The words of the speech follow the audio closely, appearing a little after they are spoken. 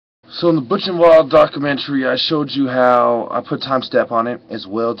So in the Butchenwalde documentary, I showed you how I put time step on it as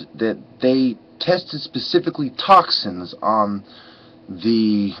well, that they tested specifically toxins on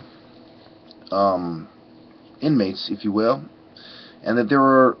the inmates, if you will, and that there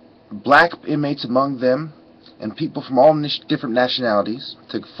were black inmates among them and people from all different nationalities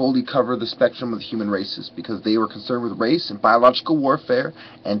to fully cover the spectrum of the human races, because they were concerned with race and biological warfare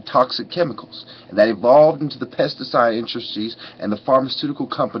and toxic chemicals. And that evolved into the pesticide industries and the pharmaceutical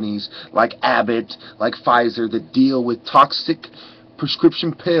companies like Abbott, like Pfizer, that deal with toxic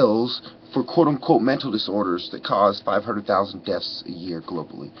prescription pills for quote-unquote mental disorders that cause 500,000 deaths a year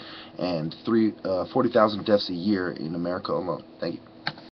globally and 40,000 deaths a year in America alone. Thank you.